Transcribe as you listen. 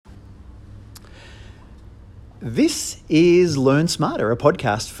This is Learn Smarter, a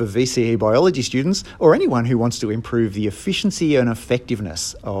podcast for VCE biology students or anyone who wants to improve the efficiency and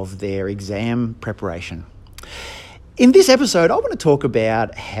effectiveness of their exam preparation. In this episode, I want to talk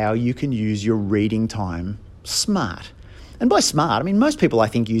about how you can use your reading time smart. And by smart, I mean most people, I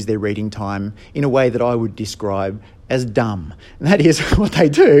think, use their reading time in a way that I would describe as dumb. And that is, what they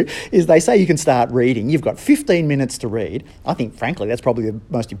do is they say you can start reading. You've got 15 minutes to read. I think, frankly, that's probably the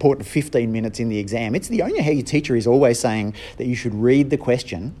most important 15 minutes in the exam. It's the only how your teacher is always saying that you should read the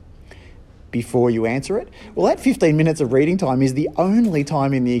question before you answer it. Well, that 15 minutes of reading time is the only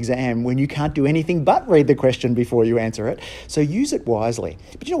time in the exam when you can't do anything but read the question before you answer it. So use it wisely.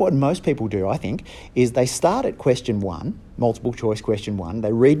 But you know what most people do, I think, is they start at question one, multiple choice question one.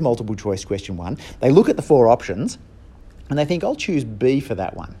 They read multiple choice question one. They look at the four options and they think, I'll choose B for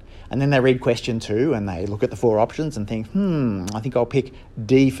that one. And then they read question two and they look at the four options and think, I think I'll pick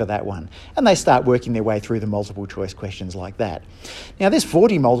D for that one. And they start working their way through the multiple choice questions like that. Now, there's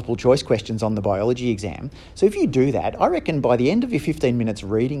 40 multiple choice questions on the biology exam. So if you do that, I reckon by the end of your 15 minutes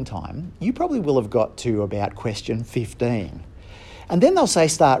reading time, you probably will have got to about question 15. And then they'll say,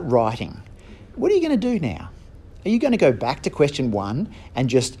 start writing. What are you going to do now? Are you going to go back to question one and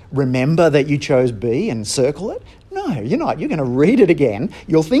just remember that you chose B and circle it? No, you're not. You're going to read it again.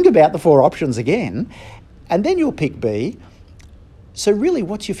 You'll think about the four options again, and then you'll pick B. So really,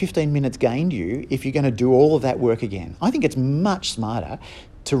 what's your 15 minutes gained you if you're going to do all of that work again? I think it's much smarter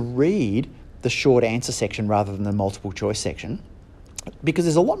to read the short answer section rather than the multiple choice section, because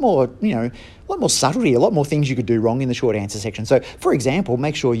there's a lot more, a lot more subtlety, a lot more things you could do wrong in the short answer section. So, for example,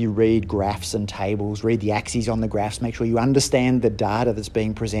 make sure you read graphs and tables, read the axes on the graphs, make sure you understand the data that's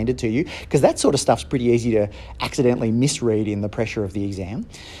being presented to you, because that sort of stuff's pretty easy to accidentally misread in the pressure of the exam.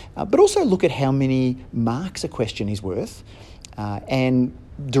 But also look at how many marks a question is worth and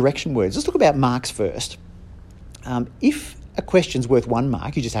direction words. Let's talk about marks first. If a question's worth 1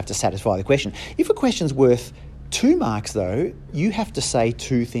 mark, you just have to satisfy the question. If a question's worth 2 marks, though, you have to say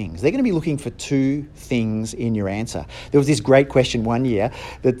 2 things. They're going to be looking for 2 things in your answer. There was this great question one year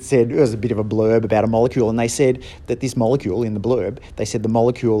that said, it was a bit of a blurb about a molecule, and they said that this molecule in the blurb, they said the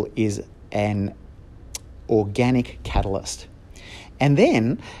molecule is an organic catalyst. And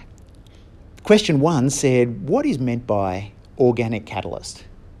then question 1 said, what is meant by organic catalyst?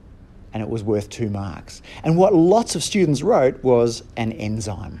 And it was worth 2 marks. And what lots of students wrote was an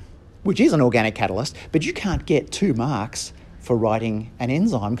enzyme, which is an organic catalyst, but you can't get 2 marks for writing an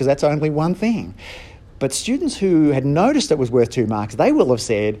enzyme because that's only one thing. But students who had noticed it was worth 2 marks, they will have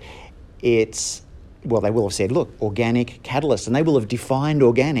said look, organic catalyst, and they will have defined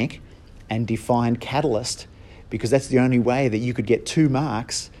organic and defined catalyst, because that's the only way that you could get 2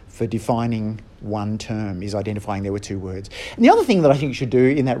 marks for defining one term, is identifying there were 2 words. And the other thing that I think you should do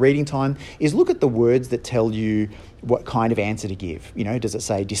in that reading time is look at the words that tell you what kind of answer to give. Does it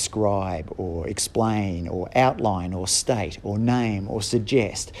say describe or explain or outline or state or name or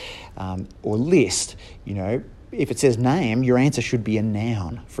suggest or list? If it says name, your answer should be a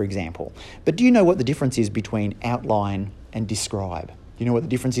noun, for example. But do you know what the difference is between outline and describe? Do you know what the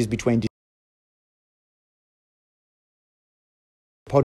difference is between